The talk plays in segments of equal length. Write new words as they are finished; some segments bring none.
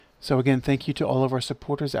So again, thank you to all of our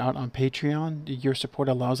supporters out on Patreon. Your support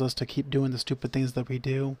allows us to keep doing the stupid things that we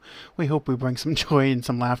do. We hope we bring some joy and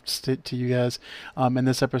some laughs to you guys. In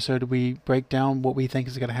this episode, we break down what we think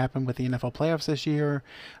is going to happen with the NFL playoffs this year,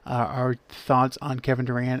 our thoughts on Kevin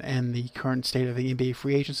Durant and the current state of the NBA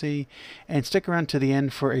free agency, and stick around to the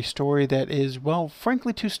end for a story that is, well,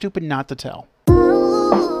 frankly, too stupid not to tell.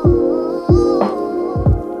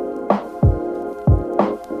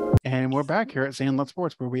 And we're back here at Sandlot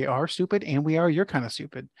Sports, where we are stupid and we are your kind of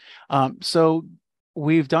stupid. So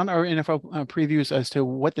we've done our NFL previews as to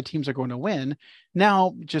what the teams are going to win.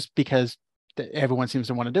 Now, just because everyone seems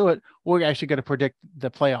to want to do it, we're actually going to predict the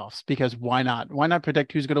playoffs, because why not? Why not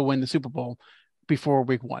predict who's going to win the Super Bowl before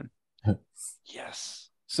week one? Yes.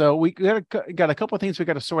 So we got a couple of things we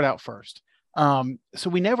got to sort out first. So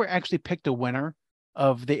we never actually picked a winner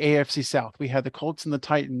of the AFC South. We had the Colts and the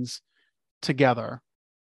Titans together.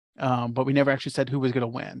 But we never actually said who was going to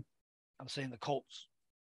win. I'm saying the Colts.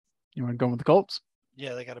 You want to go with the Colts?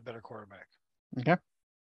 Yeah, they got a better quarterback. Okay.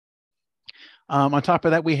 On top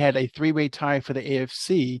of that, we had a three-way tie for the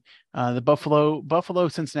AFC. The Buffalo,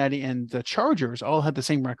 Cincinnati, and the Chargers all had the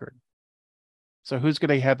same record. So who's going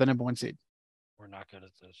to have the number one seed? We're not good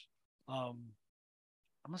at this. I'm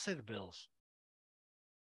going to say the Bills.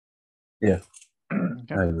 Yeah.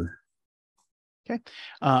 Okay. I agree. Okay.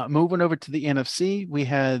 Moving over to the NFC, we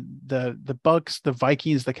had the Bucks, the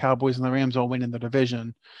Vikings, the Cowboys, and the Rams all winning the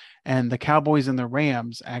division, and the Cowboys and the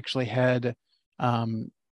Rams actually had the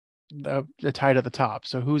tied at the top.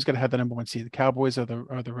 So who's going to have the number one seed, the Cowboys or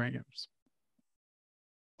the Rams?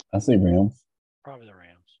 I say Rams. Probably the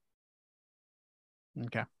Rams.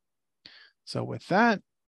 Okay. So with that,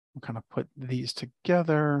 we'll kind of put these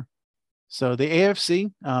together. So the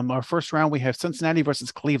AFC, our first round, we have Cincinnati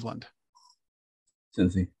versus Cleveland.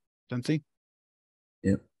 Cincy.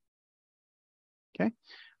 Yep. Okay.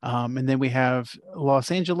 And then we have the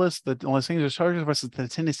Los Angeles Chargers versus the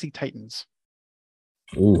Tennessee Titans.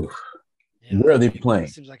 Ooh. Yeah, where are they playing?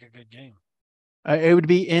 Seems like a good game. It would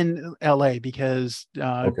be in LA because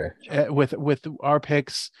with our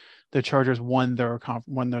picks, the Chargers won their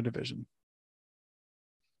division.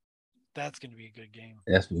 That's going to be a good game.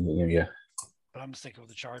 That's a good game, yeah. But I'm sticking with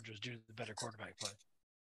the Chargers due to the better quarterback play.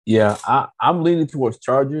 Yeah, I'm leaning towards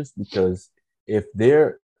Chargers because if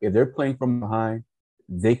they're playing from behind,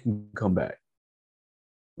 they can come back.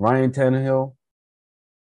 Ryan Tannehill,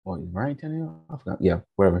 I forgot. Yeah,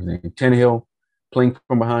 whatever his name. Tannehill playing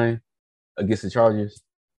from behind against the Chargers.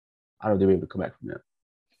 I don't know if they'll be able to come back from that.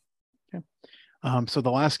 Okay. So the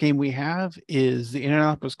last game we have is the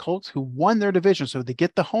Indianapolis Colts, who won their division, so they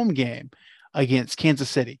get the home game against Kansas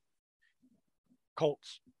City.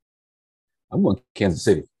 Colts. I'm going Kansas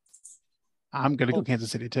City. I'm going to go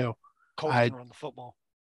Kansas City too. Colts can run the football.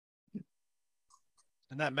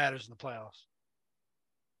 And that matters in the playoffs.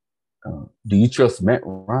 Do you trust Matt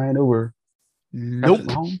Ryan over? Nope.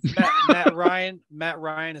 Matt Ryan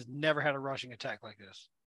has never had a rushing attack like this.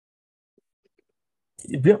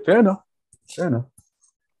 Yeah, fair enough.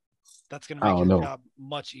 That's going to make your job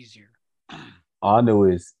much easier. All I know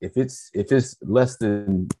is if it's less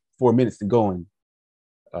than 4 minutes to go and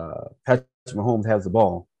Patrick Mahomes has the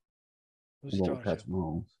ball, who's throwing Patrick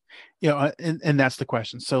Mahomes? Yeah, and that's the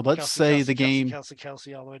question. So let's say the game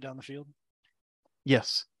Kelsey all the way down the field.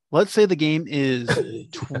 Yes. Let's say the game is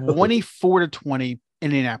 24-20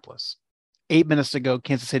 Indianapolis. 8 minutes to go.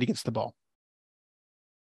 Kansas City gets the ball.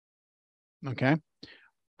 Okay.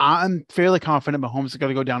 I'm fairly confident Mahomes is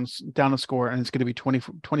going to go down the score, and it's going to be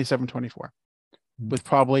 27-24 with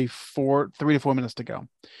probably 3 to 4 minutes to go.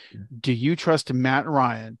 Yeah. Do you trust Matt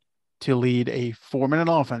Ryan to lead a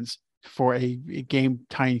 4-minute offense for a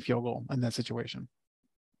game-tying field goal in that situation?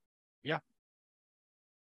 Yeah.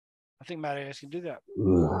 I think Matt Ayers can do that.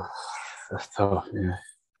 Ugh, that's tough,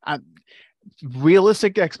 yeah.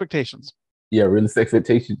 Realistic expectations. Yeah, realistic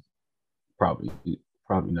expectations. Probably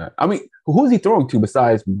not. I mean, who's he throwing to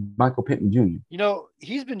besides Michael Pittman Jr.? You know,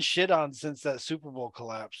 he's been shit on since that Super Bowl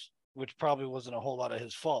collapse, which probably wasn't a whole lot of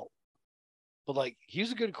his fault. But,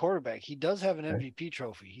 he's a good quarterback. He does have an MVP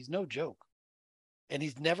trophy. He's no joke. And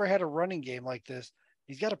he's never had a running game like this.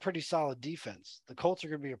 He's got a pretty solid defense. The Colts are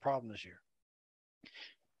going to be a problem this year.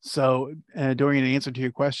 So, Dorian, in answer to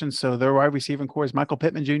your question, so their wide receiving core is Michael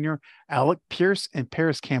Pittman Jr., Alec Pierce, and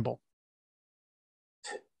Paris Campbell.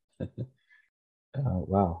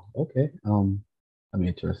 Wow. Okay. I'm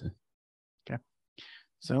interested. Okay.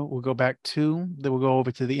 So we'll go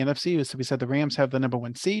over to the NFC. So we said the Rams have the number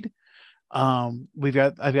one seed. I've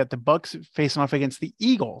got the Bucks facing off against the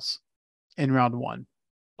Eagles in round one.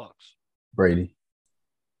 Bucks. Brady.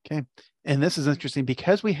 Okay. And this is interesting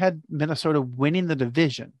because we had Minnesota winning the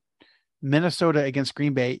division. Minnesota against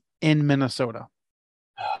Green Bay in Minnesota.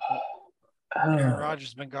 Aaron Rodgers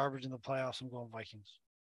has been garbage in the playoffs. I'm going Vikings.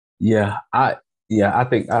 I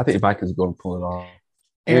think Vikings are going to pull it off.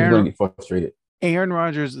 Aaron's Aaron, going to get frustrated. Aaron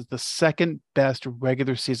Rodgers is the second best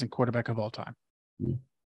regular season quarterback of all time. Yeah.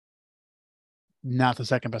 Not the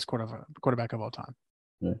second best quarterback of all time.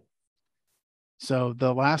 Yeah. So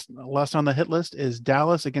the last on the hit list is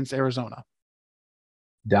Dallas against Arizona.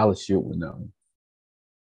 Dallas should win that one.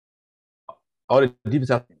 All the defense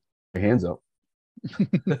have their hands up.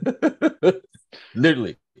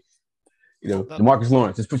 Literally. DeMarcus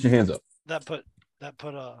Lawrence, just put your hands up. That put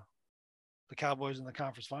the Cowboys in the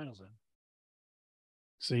conference finals in.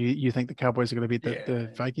 So you think the Cowboys are going to beat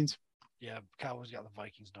the Vikings? Yeah, Cowboys got the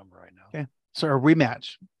Vikings number right now. Okay. So a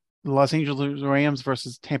rematch. Los Angeles Rams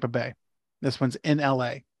versus Tampa Bay. This one's in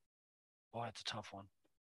LA. Oh, that's a tough one.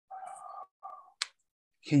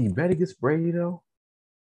 Can you bet against Brady though?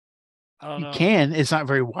 I don't know. You can. It's not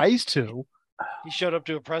very wise to. He showed up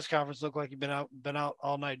to a press conference, looked like he'd been out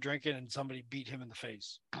all night drinking, and somebody beat him in the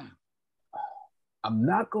face. I'm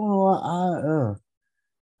not gonna lie.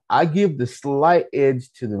 I give the slight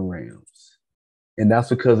edge to the Rams, and that's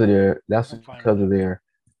because of their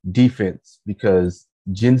defense. Because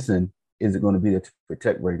Jensen isn't going to be there to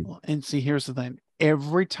protect Brady. Well, and see, here's the thing: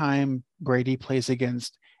 every time Brady plays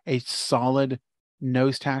against a solid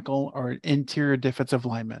nose tackle or an interior defensive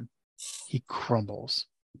lineman, he crumbles.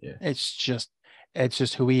 Yeah, it's just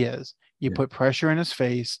who he is. You put pressure in his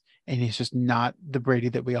face, and he's just not the Brady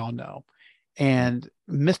that we all know. And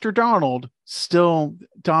Mr. Donald still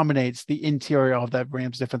dominates the interior of that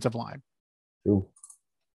Rams defensive line. True.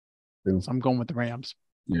 So I'm going with the Rams.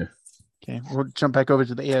 Yeah. Okay, we'll jump back over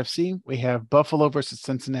to the AFC. We have Buffalo versus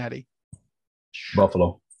Cincinnati.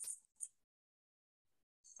 Buffalo.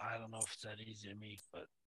 I don't know if it's that easy to me, but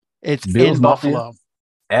it's Bills in Buffalo.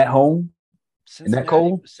 At home? In that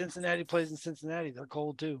cold? Cincinnati plays in Cincinnati. They're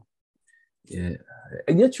cold too. Yeah.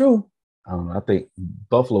 And you're true. I don't know. I think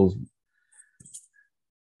Buffalo's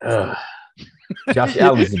Josh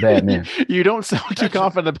Allen's a bad man. You don't sound too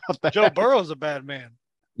confident about that. Joe Burrow's a bad man.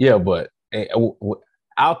 Yeah, but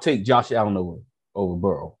I'll take Josh Allen over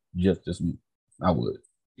Burrow. Just me. I would.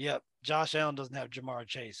 Yep. Josh Allen doesn't have Jamar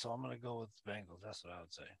Chase, so I'm going to go with the Bengals. That's what I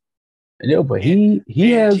would say. Yeah, but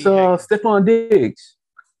he has Stephon Diggs.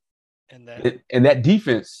 And that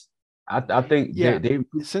defense, I think they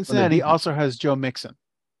Cincinnati also has Joe Mixon.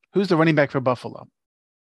 Who's the running back for Buffalo?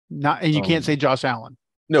 And you can't say Josh Allen.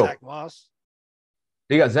 No. Zach Moss.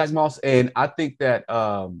 They got Zach Moss, and I think that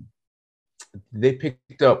they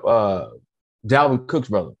picked up Dalvin Cook's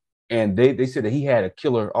brother, and they said that he had a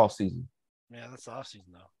killer offseason. Yeah, that's the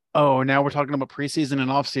offseason, though. Oh, now we're talking about preseason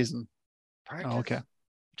and offseason. Practice? Oh, okay. You're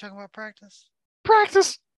talking about practice?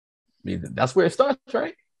 Practice. I mean, that's where it starts,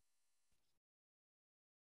 right?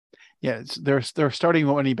 Yeah, their starting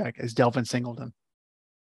running back is Delvin Singleton.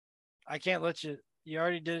 I can't let you. You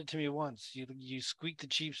already did it to me once. You squeaked the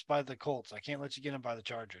Chiefs by the Colts. I can't let you get them by the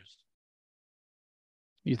Chargers.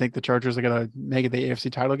 You think the Chargers are going to make it the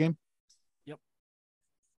AFC title game? Yep.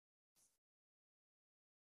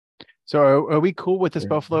 So are we cool with this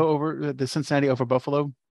Buffalo over the Cincinnati over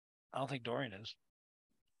Buffalo? I don't think Dorian is.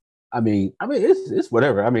 I mean, it's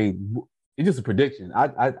whatever. I mean, it's just a prediction.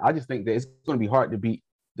 I just think that it's going to be hard to beat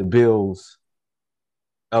the Bills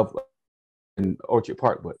of in Orchard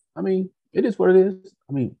Park, but I mean, it is what it is.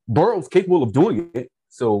 I mean, Burrow's capable of doing it,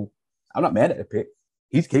 so I'm not mad at the pick.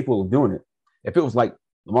 He's capable of doing it. If it was like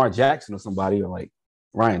Lamar Jackson or somebody, or like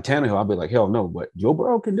Ryan Tannehill, I'd be like, hell no. But Joe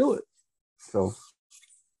Burrow can do it, so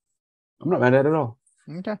I'm not mad at it at all.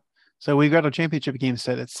 Okay, so we've got a championship game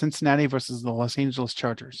set. It's Cincinnati versus the Los Angeles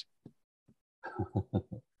Chargers.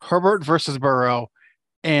 Herbert versus Burrow,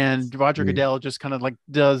 and Roger Goodell just kind of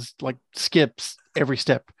skips every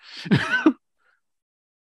step.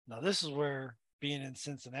 Now, this is where being in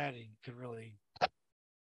Cincinnati could really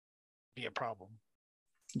be a problem.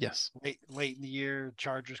 Yes. Late in the year,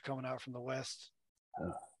 Chargers coming out from the West.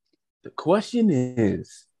 The question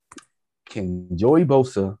is, can Joey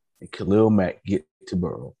Bosa and Khalil Mack get to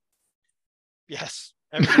Burrow? Yes.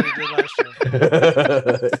 Everybody did last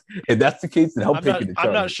year. If that's the case, then I'm picking the Chargers.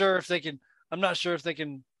 I'm not sure if they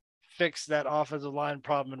can fix that offensive line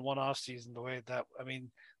problem in one offseason the way that, I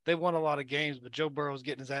mean, they won a lot of games, but Joe Burrow was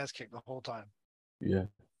getting his ass kicked the whole time. Yeah.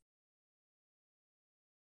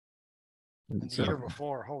 And the year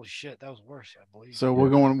before, holy shit, that was worse, I believe. So we're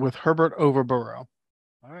going with Herbert over Burrow.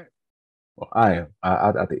 All right. Well, I am.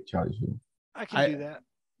 I think Chargers will. I can do that.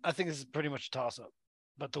 I think this is pretty much a toss-up,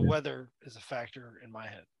 but the weather is a factor in my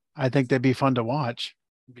head. I think that'd be fun to watch.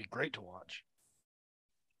 It'd be great to watch.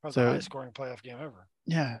 Probably the highest scoring playoff game ever.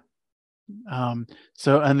 Yeah.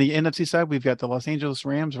 So on the NFC side, we've got the Los Angeles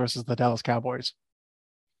Rams versus the Dallas Cowboys.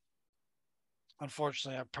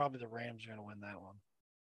 Unfortunately, probably the Rams are going to win that one.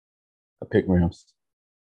 I pick Rams.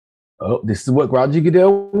 Oh, this is what Roger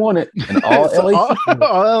Goodell wanted. An all So LA Super Bowl.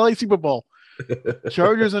 all LA Super Bowl.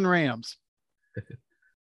 Chargers and Rams.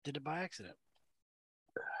 Did it by accident.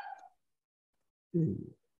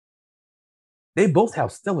 They both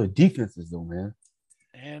have stellar defenses, though, man.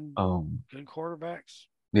 And good quarterbacks.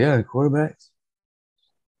 Yeah, quarterbacks.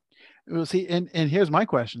 We'll see. And here's my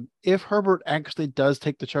question: if Herbert actually does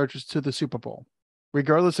take the Chargers to the Super Bowl,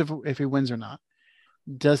 regardless if he wins or not,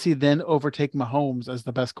 does he then overtake Mahomes as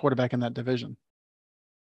the best quarterback in that division?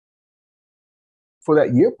 For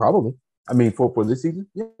that year, probably. I mean, for this season,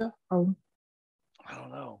 yeah, probably. I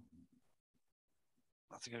don't know.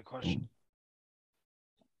 That's a good question.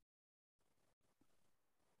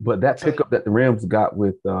 But that pickup that the Rams got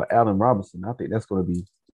with Allen Robinson, I think that's going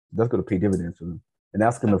to pay dividends for them, and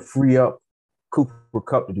that's going to free up Cooper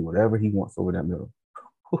Kupp to do whatever he wants over that middle.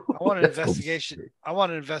 I want an investigation. I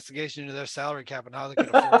want an investigation into their salary cap and how they can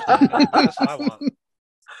afford it. That's what I want.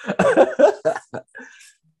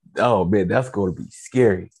 Oh man, that's going to be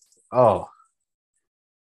scary. Oh,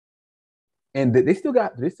 and they still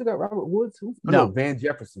got Robert Woods. No, Van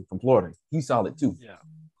Jefferson from Florida. He's solid too. Yeah.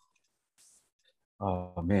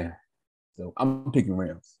 Oh man, so I'm picking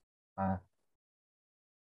Rams. I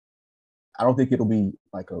don't think it'll be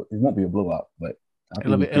it won't be a blowout, but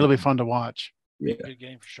it'll be fun to watch. Yeah, good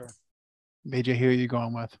game for sure. BJ, who are you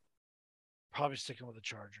going with? Probably sticking with the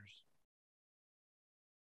Chargers.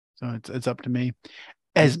 So it's up to me.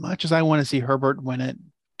 As much as I want to see Herbert win it,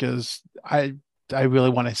 because I really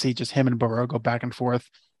want to see just him and Burrow go back and forth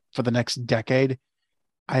for the next decade.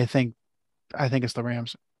 I think it's the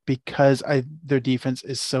Rams because their defense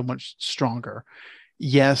is so much stronger.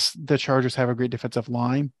 Yes, the Chargers have a great defensive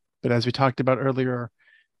line, but as we talked about earlier,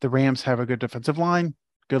 the Rams have a good defensive line,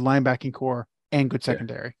 good linebacking core, and good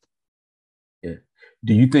secondary. Yeah.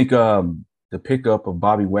 Do you think the pickup of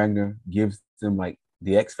Bobby Wagner gives them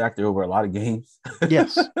the X factor over a lot of games?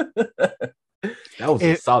 Yes. That was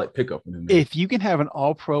a solid pickup. If you can have an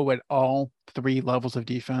all-pro at all three levels of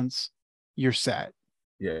defense, you're set.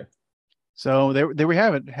 Yeah. So there we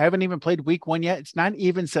have it. Haven't even played week 1 yet. It's not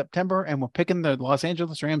even September, and we're picking the Los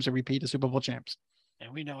Angeles Rams to repeat as Super Bowl champs.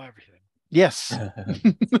 And we know everything. Yes.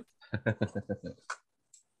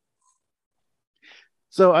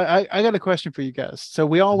 So I got a question for you guys. So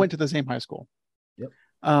we all went to the same high school. Yep.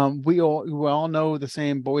 We all know the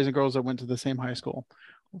same boys and girls that went to the same high school.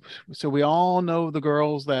 So we all know the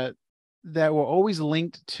girls that were always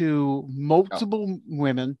linked to multiple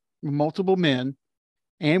women, multiple men,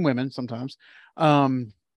 and women sometimes.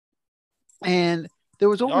 And there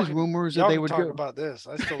was always rumors that they would talk about this.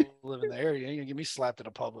 I still live in the area. You're gonna get me slapped at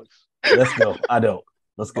a Publix. Let's go. I don't.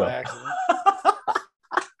 Let's go. By accident.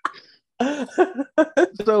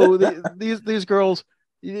 So these girls,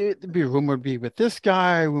 it'd be rumored to be with this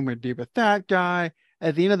guy, rumored to be with that guy.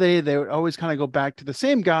 At the end of the day, they would always kind of go back to the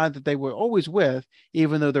same guy that they were always with,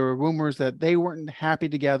 even though there were rumors that they weren't happy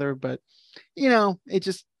together. But it's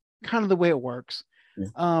just kind of the way it works.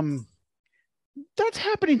 Yeah. That's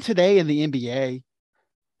happening today in the NBA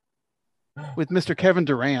with Mr. Kevin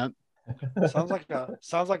Durant. Sounds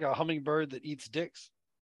like a hummingbird that eats dicks.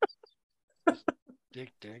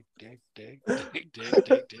 Dick.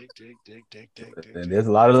 And there's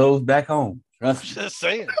a lot of those back home. Trust me. Just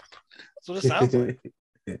saying. That's what it sounds like.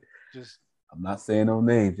 I'm not saying no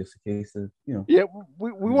names, just in case of Yeah,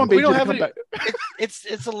 we won't be. We don't have any.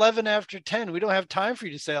 It's 11 after 10. We don't have time for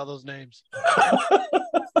you to say all those names.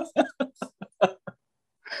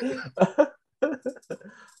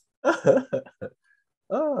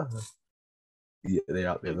 Yeah, they're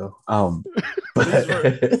out there though.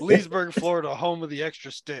 Leesburg, Florida, home of the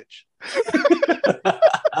extra stitch.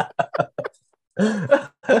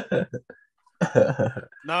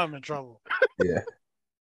 Now I'm in trouble. Yeah.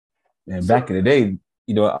 And back in the day,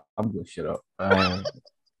 I'm gonna shut up. I'm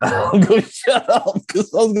gonna shut up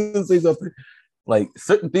because I was gonna say something.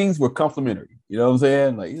 Certain things were complimentary. You know what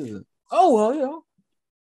I'm saying? Oh well,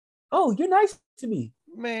 oh, you're nice to me.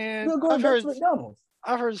 Man, we're going back to McDonald's.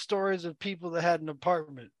 I've heard stories of people that had an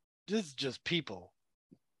apartment. This is just people.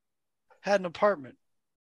 Had an apartment.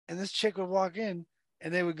 And this chick would walk in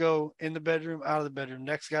and they would go in the bedroom, out of the bedroom.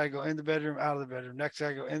 Next guy go in the bedroom, out of the bedroom. Next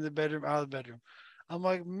guy go in the bedroom, out of the bedroom. I'm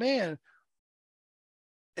like, man,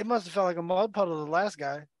 it must have felt like a mud puddle to the last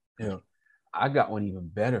guy. Yeah. I got one even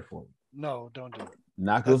better for you. No, don't do it.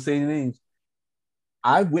 Not going to say any names.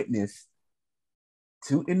 I witnessed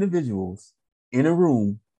 2 individuals in a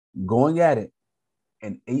room going at it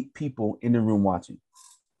and 8 people in the room watching.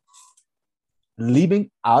 leaving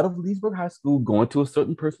out of Leesburg High School, going to a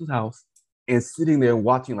certain person's house, and sitting there and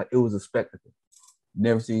watching like it was a spectacle.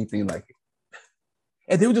 Never seen anything like it.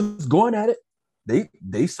 And they were just going at it.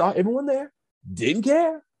 They saw everyone there, didn't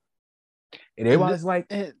care. And everybody's like,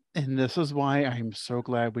 and this is why I'm so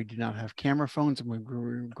glad we do not have camera phones and we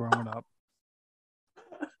grew growing up.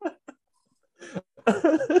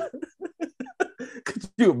 Could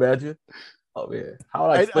you imagine? Oh man, how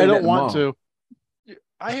would I I explain don't that want Mom? to.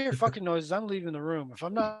 I hear fucking noises. I'm leaving the room. If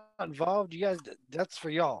I'm not involved, you guys, that's for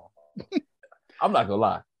y'all. I'm not gonna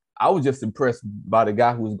lie. I was just impressed by the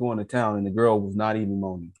guy who was going to town, and the girl was not even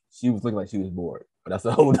moaning. She was looking like she was bored. But that's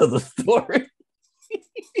a whole other story.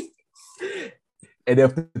 And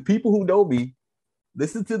if the people who know me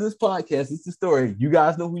listen to this podcast, it's the story. You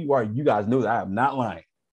guys know who you are. You guys know that I am not lying.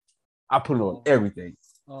 I put it on everything.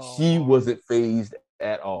 She wasn't phased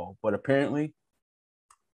at all. But apparently,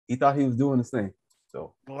 he thought he was doing this thing.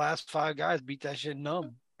 So the last 5 guys beat that shit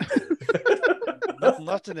numb. Nothing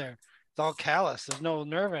left in there. It's all callous. There's no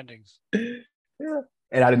nerve endings. Yeah.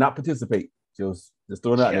 And I did not participate. Just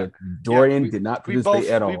throwing it out there. Dorian did not participate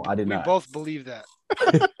at all. I did not. We both believe that.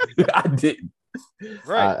 I didn't.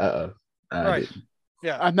 Right. I right. didn't.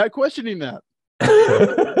 Yeah. I'm not questioning that.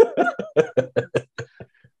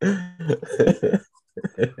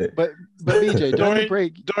 But BJ, during the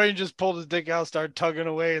break, Dorian just pulled his dick out, started tugging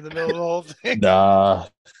away in the middle of the whole thing. Nah.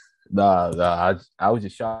 I was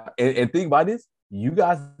just shocked. And think about this. You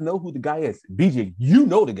guys know who the guy is. BJ, you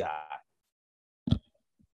know the guy.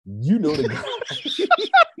 You know the guy.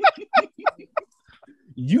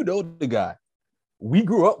 You know the guy. We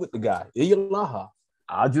grew up with the guy. Iyalaha.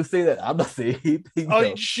 I'll just say that. I'm not saying anything.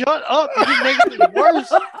 Oh, shut up. You're just making this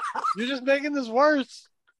worse. You're just making this worse.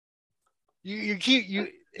 You keep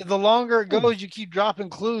the longer it goes, you keep dropping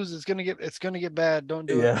clues. It's gonna get bad. Don't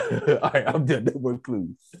do it. All right, I'm done. No more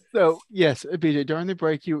clues. So yes, BJ, during the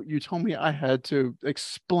break, you told me I had to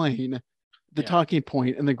explain the talking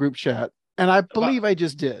point in the group chat, and I believe I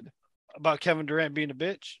just did. About Kevin Durant being a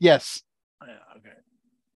bitch? Yes. Yeah, okay.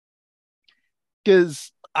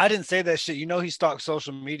 Because I didn't say that shit. You know he stalks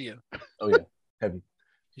social media. Oh yeah, heavy.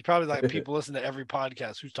 He's probably like, people listen to every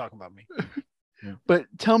podcast. Who's talking about me? Yeah. But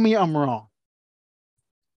tell me I'm wrong.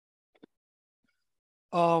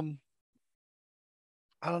 I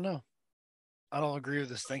don't know. I don't agree with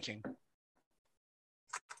this thinking.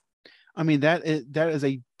 I mean, that is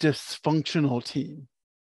a dysfunctional team.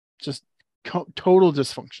 Just total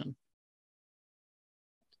dysfunction.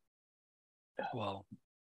 Well,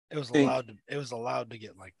 it was allowed to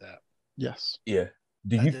get like that. Yes. Yeah.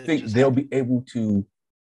 Do you think they'll be able to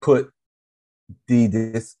put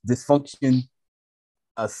this dysfunction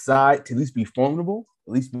aside to at least be formidable,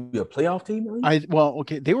 at least be a playoff team? They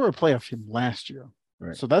were a playoff team last year,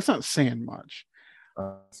 right? So that's not saying much.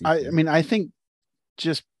 I mean, I think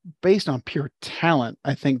just based on pure talent,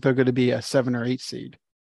 I think they're going to be a 7 or 8 seed.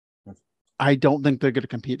 I don't think they're going to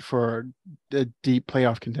compete for a deep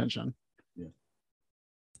playoff contention. Yeah.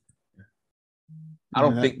 I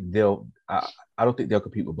don't think they'll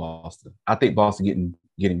compete with Boston. I think Boston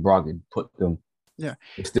getting Brogdon put them. Yeah,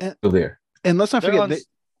 still there. And let's not forget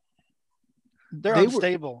they're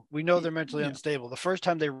unstable. We know they're mentally unstable. The first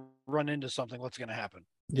time they run into something, what's going to happen?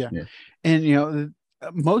 Yeah. And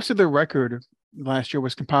most of their record last year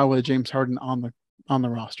was compiled with James Harden on the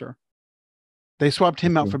roster. They swapped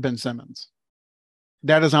him out for Ben Simmons.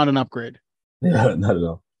 That is not an upgrade. Yeah, not at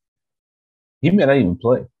all. He may not even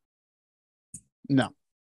play. No.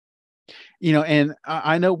 And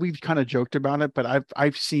I know we've kind of joked about it, but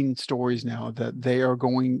I've seen stories now that they are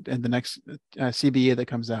going in the next CBA that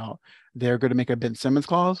comes out. They're going to make a Ben Simmons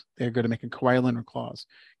clause. They're going to make a Kawhi Leonard clause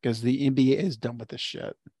because the NBA is done with this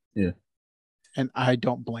shit. Yeah. And I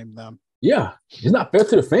don't blame them. Yeah. It's not fair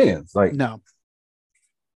to the fans. Like, no.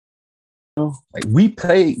 Like we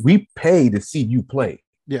pay to see you play.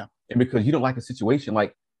 Yeah. And because you don't like a situation,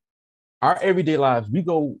 like our everyday lives,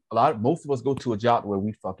 most of us go to a job where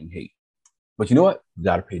we fucking hate. But you know what? You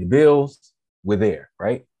got to pay the bills. We're there,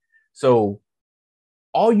 right? So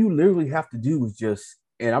all you literally have to do is just,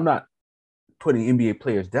 and I'm not putting NBA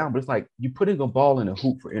players down, but it's like you putting a ball in a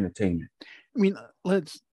hoop for entertainment. I mean,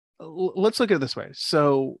 let's look at it this way.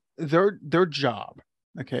 So their job,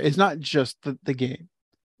 okay, it's not just the game.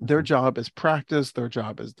 Their job is practice. Their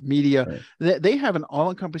job is the media. Right. They have an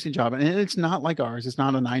all-encompassing job, and it's not like ours. It's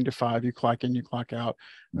not a 9 to 5. You clock in, you clock out.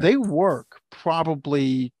 Right. They work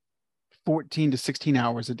probably 14 to 16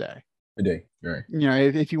 hours a day. Right.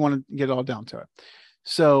 If you want to get it all down to it.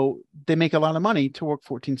 So they make a lot of money to work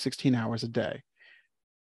 14, 16 hours a day.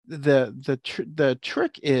 The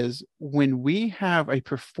trick is when we have a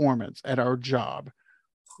performance at our job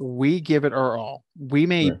we give it our all. We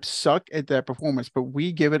may Right. suck at that performance, but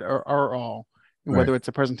we give it our all. And Right. whether it's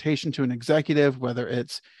a presentation to an executive, whether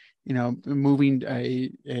it's, moving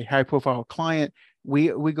a high profile client, we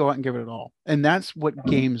go out and give it all. And that's what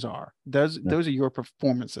games are. Those are your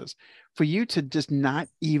performances. For you to just not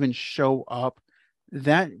even show up,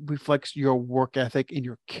 that reflects your work ethic and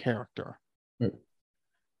your character. Right.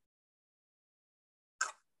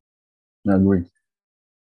 I agree.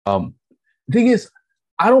 The thing is,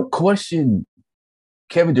 I don't question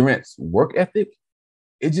Kevin Durant's work ethic.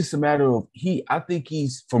 It's just a matter of I think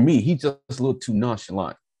for me, he's just a little too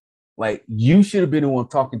nonchalant. Like, you should have been the one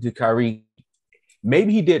talking to Kyrie.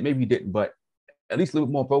 Maybe he did, maybe he didn't, but at least a little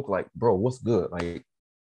bit more vocal, like, bro, what's good? Like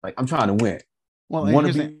I'm trying to win. Well, Want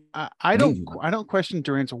to here's the be thing. I don't question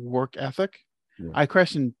Durant's work ethic. Yeah. I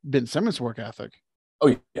question Ben Simmons' work ethic.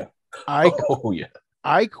 Oh yeah. Oh yeah.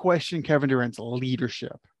 I question Kevin Durant's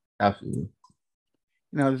leadership. Absolutely.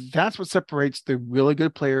 That's what separates the really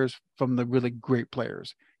good players from the really great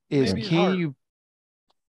players. Is maybe can you?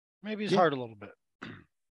 Maybe he's hard a little bit.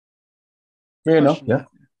 Fair enough. Yeah.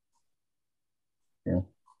 Yeah.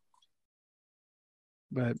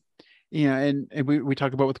 But and we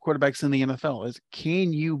talked about with quarterbacks in the NFL is,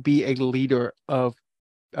 can you be a leader of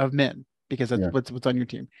men, because that's what's on your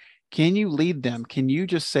team? Can you lead them? Can you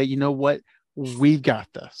just say, you know what, we've got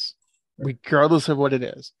this, regardless of what it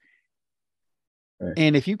is? Right.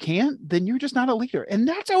 And if you can't, then you're just not a leader, and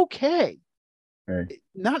that's okay. Right.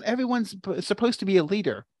 Not everyone's supposed to be a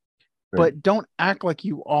leader, but don't act like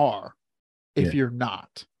you are if you're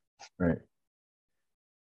not. Right.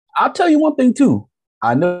 I'll tell you one thing too.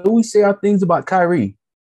 I know we say our things about Kyrie,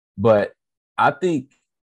 but I think,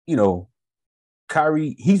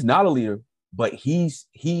 Kyrie, he's not a leader, but he's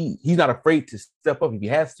not afraid to step up if he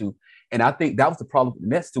has to. And I think that was the problem with the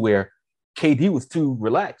Nets, to where KD was too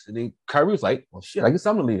relaxed. And then Kyrie was like, well, shit, I guess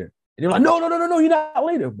I'm the leader. And they're like, no, you're not a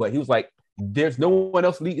leader. But he was like, there's no one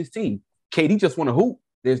else to lead his team. KD just want to hoop.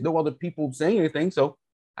 There's no other people saying anything. So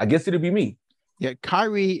I guess it'll be me. Yeah,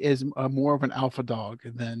 Kyrie is more of an alpha dog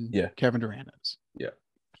than Kevin Durant is. Yeah.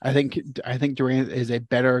 I think Durant is a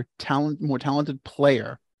more talented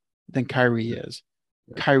player than Kyrie is.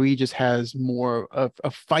 Yeah. Kyrie just has more of a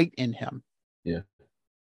fight in him. Yeah.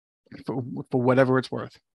 For whatever it's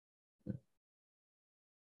worth.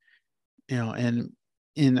 And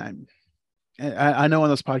I know on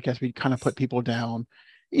this podcast we kind of put people down.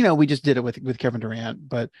 We just did it with Kevin Durant,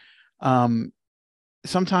 but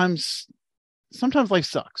sometimes life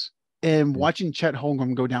sucks. And watching Chet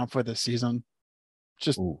Holmgren go down for this season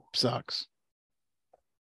just sucks.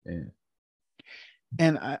 Yeah.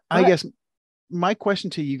 And I guess my question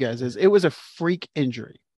to you guys is, it was a freak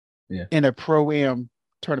injury in a Pro-Am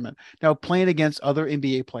tournament. Now, playing against other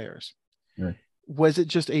NBA players, was it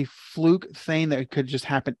just a fluke thing that could just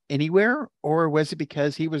happen anywhere? Or was it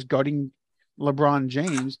because he was guarding LeBron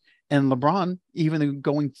James, and LeBron, even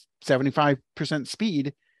going 75%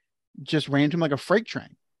 speed, just ran to him like a freight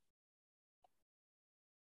train?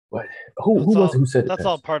 What? Who said that's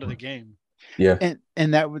all part of the game? Yeah.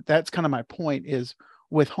 And that's kind of my point is,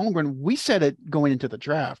 with Holmgren, we said it going into the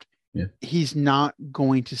draft. Yeah. He's not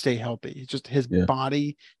going to stay healthy. It's just his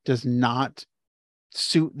body does not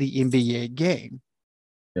suit the NBA game.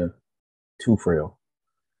 Yeah. Too frail.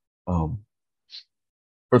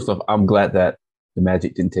 First off, I'm glad that the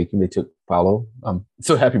Magic didn't take him. They took Paolo. I'm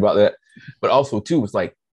so happy about that. But also too, it's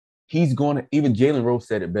like, he's going to, even Jalen Rose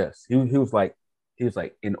said it best. He was like,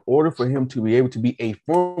 in order for him to be able to be a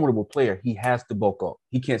formidable player, he has to bulk up.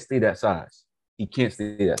 He can't stay that size.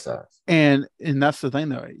 And that's the thing,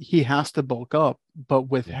 though. He has to bulk up, but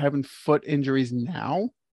with having foot injuries now,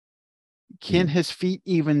 can his feet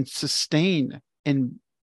even sustain and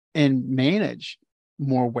manage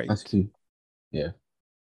more weight? That's key. Yeah.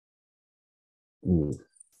 Ooh,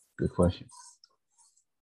 good question.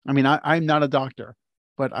 I mean, I'm not a doctor,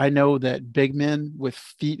 but I know that big men with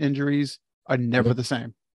feet injuries are never the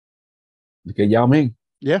same. Look at Yao Ming.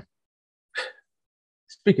 Yeah.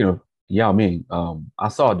 Speaking of Yao Ming, I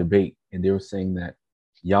saw a debate, and they were saying that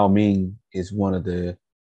Yao Ming is one of the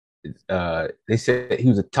they said he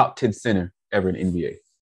was a top 10 center ever in the NBA.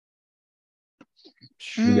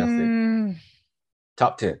 You guys think?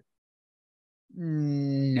 Top 10.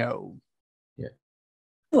 No. Yeah.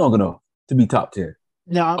 Long enough to be top 10.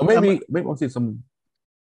 No, or maybe I'll say something.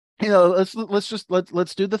 Let's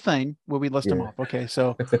do the thing where we list them off. Okay,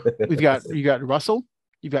 so you got Russell,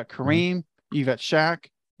 you've got Kareem, you've got Shaq,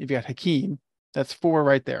 you've got Hakeem. That's 4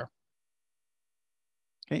 right there.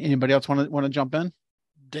 Okay, anybody else want to jump in?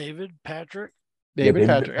 David Patrick.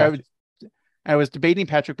 Patrick. I was debating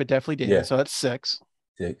Patrick, but definitely David. Yeah. So that's 6.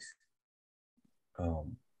 6.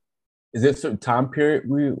 Is there a certain time period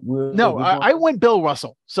we're No, I went Bill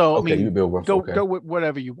Russell. So Okay, I mean, you Bill Russell. Okay. go with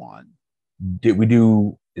whatever you want. Did we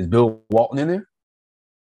do? Is Bill Walton in there?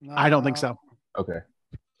 I don't think so. Okay.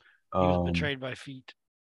 He was betrayed by feet.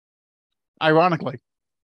 Ironically.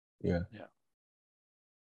 Yeah. Yeah.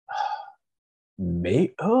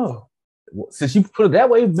 Since you put it that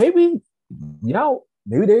way, maybe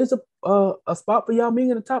there is a spot for Yao Ming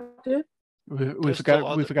in the top 10. We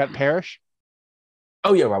forgot Parrish.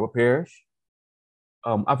 Oh yeah, Robert Parrish.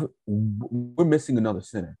 We're missing another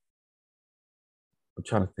center. I'm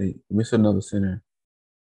trying to think. We're missing another center.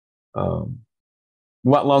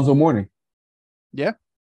 What Lonzo Mourning? Yeah.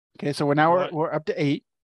 Okay, so we're up to 8.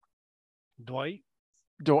 Dwight.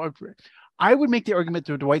 I would make the argument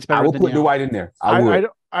that Dwight's better. I will put Dwight in there. I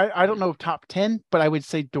don't know if top 10, but I would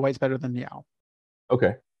say Dwight's better than Yao.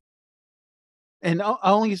 Okay. And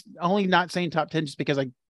only not saying top 10 just because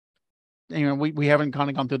we haven't kind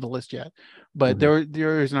of gone through the list yet, but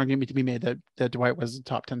there is an argument to be made that Dwight was a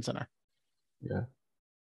top 10 center. Yeah.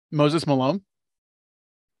 Moses Malone.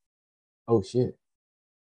 Oh shit.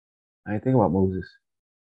 I didn't think about Moses.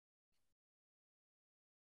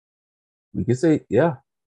 We can say, yeah.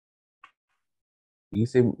 We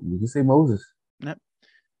can say Moses. Yep.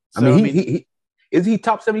 So, I mean, he is he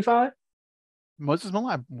top 75? Moses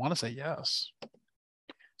Malone, I want to say yes.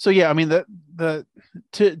 So yeah, I mean to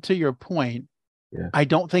your point, yeah. I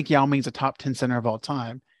don't think Yao Ming's a top 10 center of all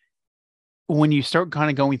time. When you start kind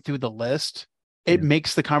of going through the list, it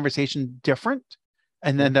makes the conversation different,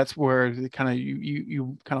 and then that's where you kind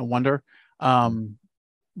of wonder.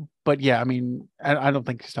 But yeah, I mean, I don't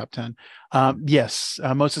think he's top 10. Yes,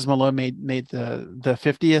 Moses Malone made the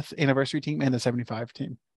 50th anniversary team and the 75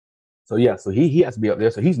 team. So yeah, so he has to be up there.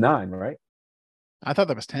 So he's 9, right? I thought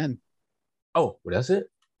that was 10. Oh, well, that's it.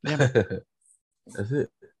 Yeah, that's it.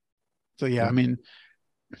 So yeah, I mean,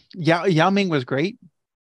 Yao Ming was great,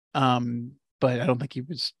 but I don't think he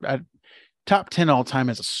was top 10 all time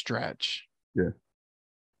as a stretch. Yeah.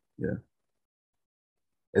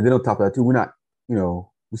 And then on top of that too, we're not,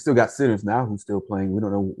 we still got centers now who's still playing. We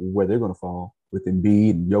don't know where they're going to fall with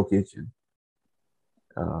Embiid and Jokic, and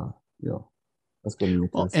that's going to be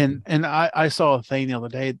interesting. And I saw a thing the other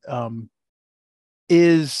day.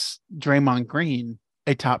 Is Draymond Green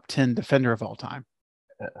a top 10 defender of all time?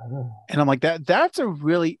 And I'm like, that's a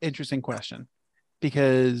really interesting question,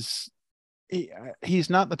 because he's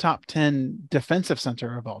not the top 10 defensive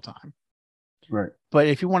center of all time. Right. But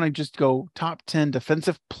if you want to just go top 10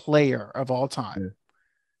 defensive player of all time,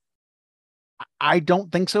 I don't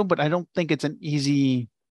think so, but I don't think it's an easy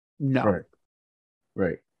no.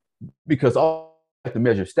 Right. Because all have to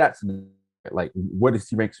measure stats, like what does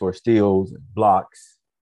he rank for steals and blocks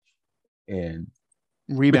and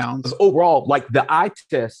rebounds overall? Like the eye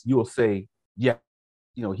test, you will say, yeah,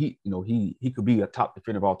 he could be a top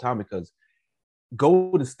defender of all time, because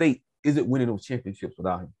Golden State isn't winning those championships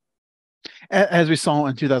without him. As we saw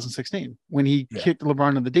in 2016 when he kicked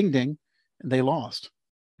LeBron in the ding ding and they lost.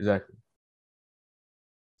 Exactly.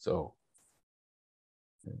 So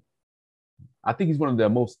I think he's one of the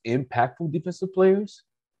most impactful defensive players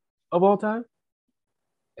of all time.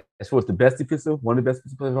 As far as one of the best defensive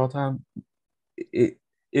players of all time, it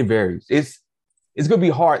varies. It's gonna be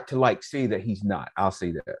hard to say that he's not. I'll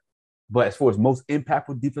say that. But as far as most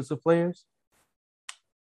impactful defensive players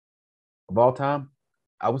of all time,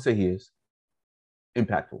 I would say he is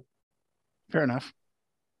impactful. Fair enough.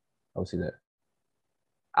 I would say that.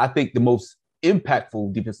 I think the most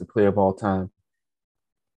impactful defensive player of all time,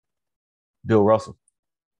 Bill Russell.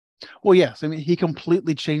 Well, yes. I mean, he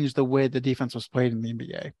completely changed the way the defense was played in the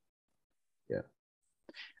NBA. Yeah.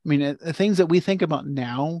 I mean, the things that we think about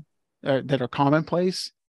now that are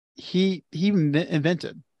commonplace, he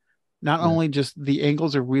invented. Not only just the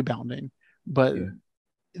angles of rebounding, but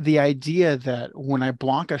the idea that when I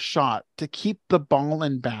block a shot to keep the ball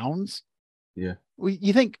in bounds,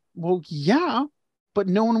 you think, well, yeah, but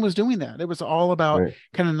no one was doing that. It was all about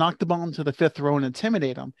kind of knock the ball into the fifth row and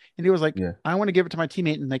intimidate them. And he was like, I want to give it to my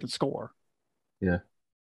teammate and they can score. Yeah.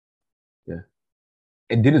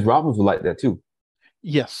 And Dennis Rodman was like that too.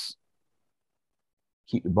 Yes.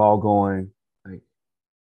 Keep the ball going.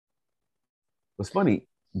 What's funny,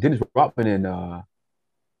 Dennis Rodman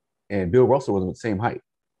and Bill Russell were the same height.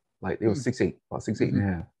 Like they were 6'8", about 6'8" and a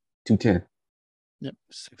half, 210. Yep.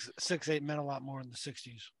 6'8" meant a lot more in the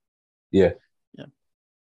 60s. Yeah.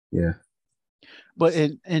 But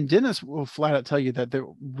and Dennis will flat out tell you that the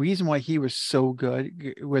reason why he was so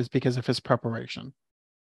good was because of his preparation.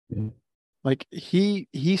 Yeah. Like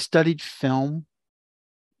he studied film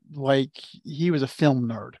like he was a film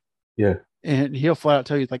nerd. Yeah. And he'll flat out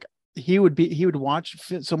tell you, like, he would watch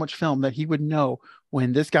so much film that he would know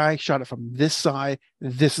when this guy shot it from this side,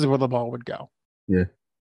 this is where the ball would go. Yeah,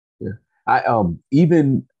 yeah. I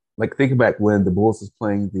even like thinking back when the Bulls was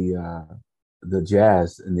playing the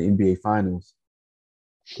Jazz in the NBA Finals,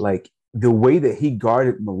 like the way that he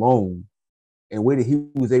guarded Malone and the way that he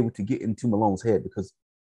was able to get into Malone's head because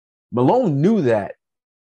Malone knew that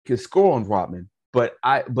he could score on Rodman, but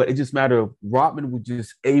it just mattered of Rodman was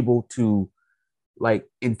just able to like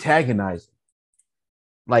antagonize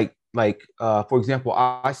him. For example,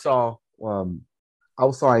 I saw I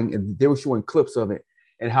was saying and they were showing clips of it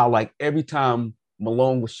and how like every time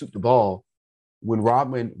Malone would shoot the ball, when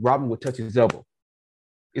Rodman would touch his elbow.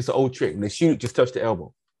 It's an old trick. When they shoot, just touch the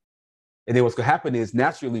elbow. And then what's gonna happen is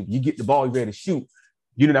naturally you get the ball, you're ready to shoot,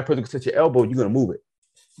 you know that person can touch your elbow, you're gonna move it.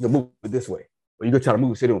 You're gonna move it this way. Or you're gonna try to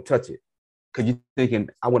move it so they don't touch it. Because you're thinking,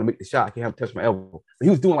 I want to make the shot, I can't have to touch my elbow. But he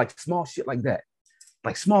was doing like small shit like that.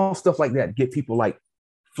 Like small stuff like that to get people like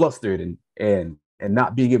flustered and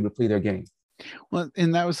not being able to play their game. Well,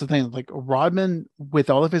 and that was the thing. Like Rodman, with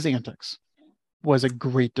all of his antics, was a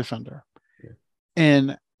great defender. Yeah.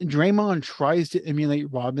 And Draymond tries to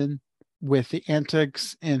emulate Rodman with the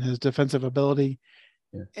antics and his defensive ability.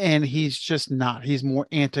 Yeah. And he's just not. He's more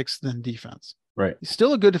antics than defense. Right. He's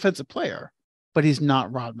still a good defensive player, but he's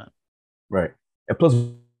not Rodman. Right. And plus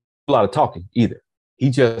a lot of talking either. He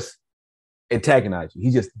just antagonized you.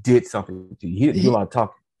 He just did something to you. He didn't do a lot of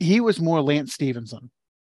talking. He was more Lance Stevenson.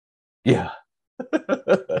 Yeah.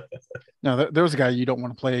 No, there was a guy you don't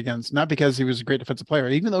want to play against, not because he was a great defensive player,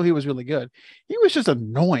 even though he was really good. He was just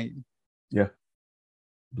annoying. Yeah.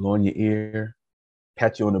 Blowing your ear,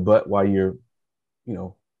 pat you on the butt while you're,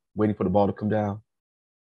 waiting for the ball to come down.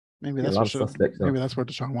 Maybe that's maybe that's where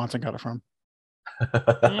Deshaun Watson got it from.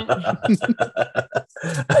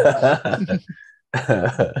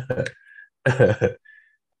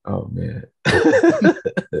 Oh man.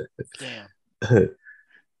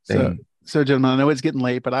 Damn. So gentlemen, I know it's getting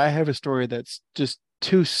late, but I have a story that's just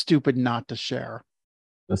too stupid not to share.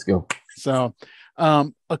 Let's go. So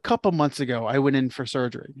a couple months ago, I went in for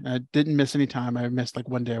surgery. I didn't miss any time. I missed like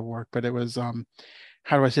one day of work, but it was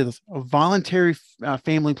how do I say this? A voluntary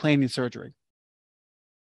family planning surgery.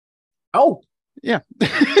 Oh, yeah.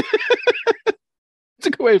 It's a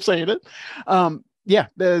good way of saying it. Yeah,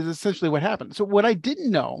 that's essentially what happened. So what I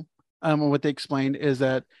didn't know, what they explained is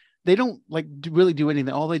that they don't really do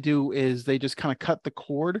anything. All they do is they just kind of cut the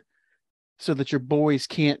cord so that your boys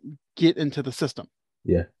can't get into the system.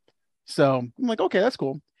 Yeah. So I'm like, okay, that's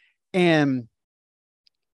cool. And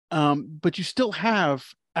but you still have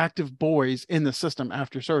active boys in the system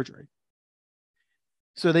after surgery.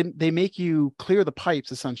 So they make you clear the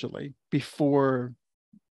pipes essentially before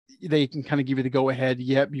they can kind of give you the go ahead.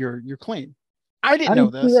 Yep, you're clean. I didn't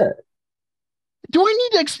know this. Do I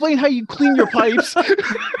need to explain how you clean your pipes?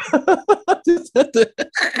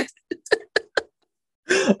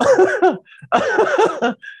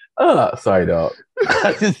 Sorry, dog.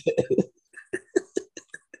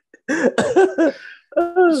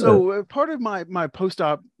 So part of my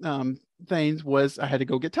post-op things was I had to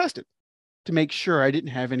go get tested to make sure I didn't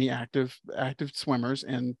have any active swimmers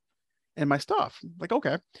in my stuff. Like,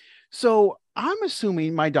 okay. So I'm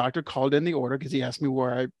assuming my doctor called in the order because he asked me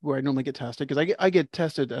where I normally get tested, because I get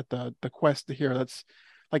tested at the Quest here. That's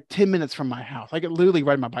like 10 minutes from my house. I could literally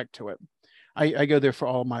ride my bike to it. I go there for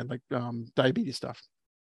all my diabetes stuff.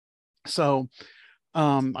 So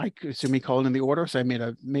I assume he called in the order. So I made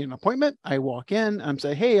an appointment. I walk in. I'm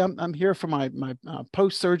say, hey, I'm here for my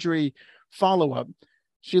post-surgery follow-up.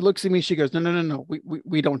 She looks at me. She goes, no.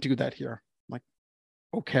 We don't do that here. I'm like,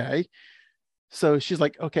 okay. So she's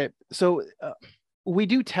like, okay, so we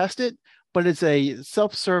do test it, but it's a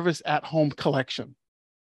self-service at-home collection.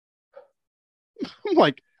 I'm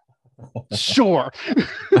like, sure.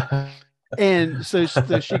 And so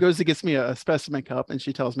she goes and gets me a specimen cup, and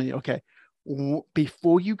she tells me, okay,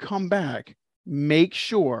 before you come back, make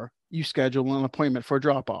sure you schedule an appointment for a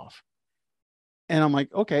drop-off. And I'm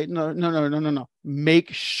like, okay, no.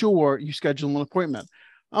 Make sure you schedule an appointment.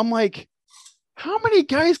 I'm like, how many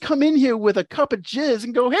guys come in here with a cup of jizz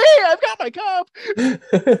and go, hey, I've got my cup?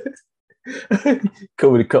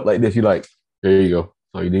 Come with a cup like this. You're like, there you go. That's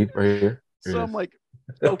all you need right here. So I'm like,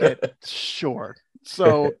 okay, sure.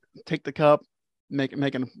 So take the cup, make an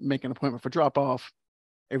appointment for drop off.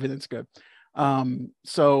 Everything's good.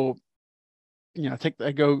 So, go take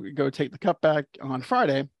the cup back on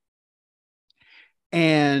Friday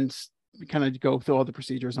and kind of go through all the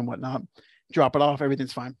procedures and whatnot, drop it off.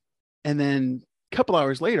 Everything's fine. And then a couple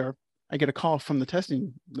hours later, I get a call from the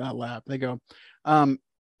testing lab. They go,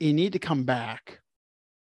 you need to come back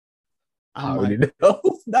I I'm already like, know.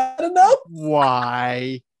 Not enough.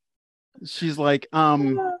 why? She's like,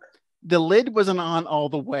 the lid wasn't on all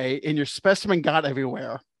the way and your specimen got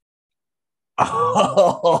everywhere.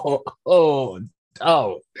 Oh, oh,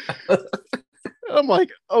 oh. I'm like,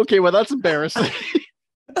 okay, well, that's embarrassing.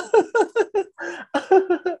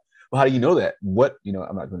 Well, how do you know that? What,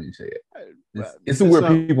 I'm not going to say it. It's some weird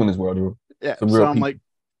So, people in this world, dude. yeah. Some So real I'm people.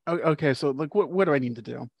 like, okay, so like, what do I need to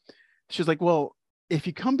do? She's like, well, if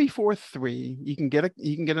you come before 3, you can get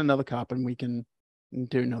another cup and we can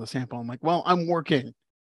do another sample. I'm like, well, I'm working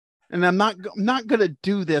and I'm not going to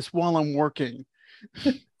do this while I'm working.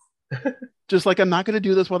 Just like I'm not going to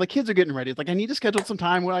do this while the kids are getting ready. It's like I need to schedule some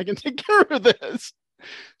time when I can take care of this.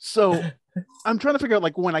 So I'm trying to figure out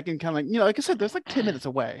like when I can kind of like I said, there's like 10 minutes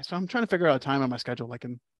away. So I'm trying to figure out a time on my schedule I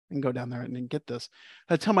can go down there and get this.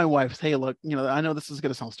 I tell my wife, hey, look, I know this is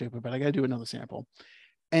going to sound stupid, but I got to do another sample.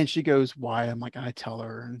 And she goes, why? I'm like, I tell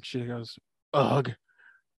her, and she goes, ugh.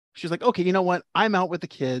 She's like, okay, you know what? I'm out with the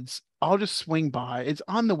kids. I'll just swing by. It's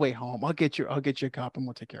on the way home. I'll get you a cup and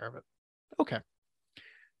we'll take care of it. Okay.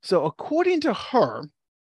 So according to her,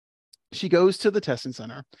 she goes to the testing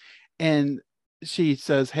center and she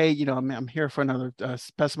says, hey, I'm here for another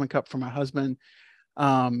specimen cup for my husband.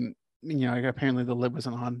 Apparently the lid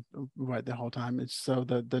wasn't on right the whole time. And so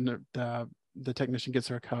the technician gets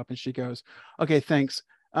her a cup and she goes, okay, thanks.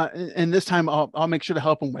 And this time I'll make sure to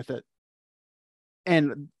help him with it.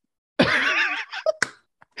 And,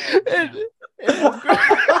 and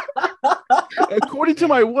according to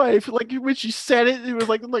my wife, like when she said it, it was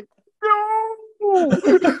like no. Like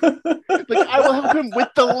I will help him with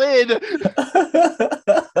the lid.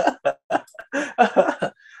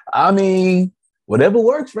 I mean, whatever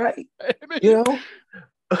works, right?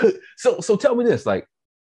 So tell me this, like,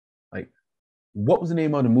 what was the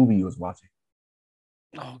name of the movie you was watching?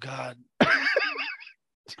 Oh God.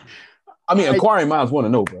 I mean, Inquiring Minds want to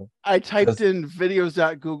know, bro. I typed in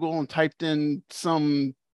videos.google and typed in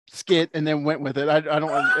some skit and then went with it. I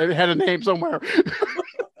don't. It had a name somewhere.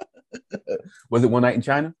 Was it One Night in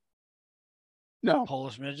China? No.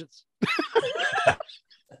 Polish midgets.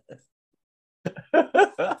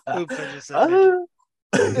 Oops, I just said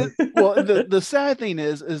midget. Well, the sad thing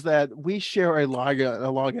is that we share a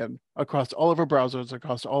login across all of our browsers,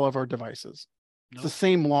 across all of our devices. It's the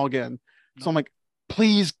same login. So I'm like,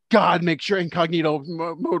 please, God, make sure incognito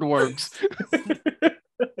mode works.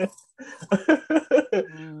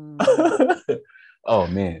 Oh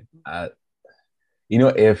man,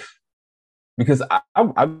 because I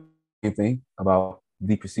think about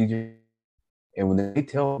the procedure, and when they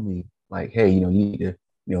tell me like, hey, you need to,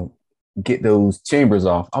 get those chambers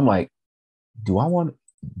off, I'm like, do I want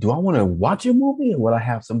to watch a movie, or would I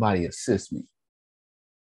have somebody assist me?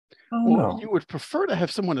 Well, you would prefer to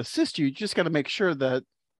have someone assist you. You just got to make sure that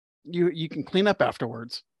you can clean up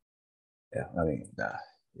afterwards. Yeah, I mean,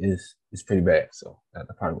 it's pretty bad. So I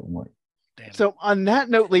probably wouldn't want it. So on that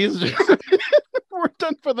note, ladies and gentlemen, we're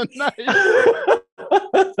done for the night.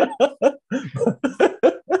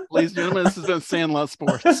 Ladies and gentlemen, this has been Sandlot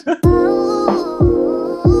Sports.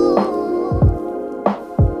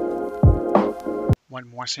 Want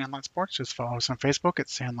more Sandlot Sports? Just follow us on Facebook at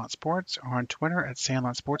Sandlot Sports or on Twitter at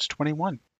Sandlot Sports 21.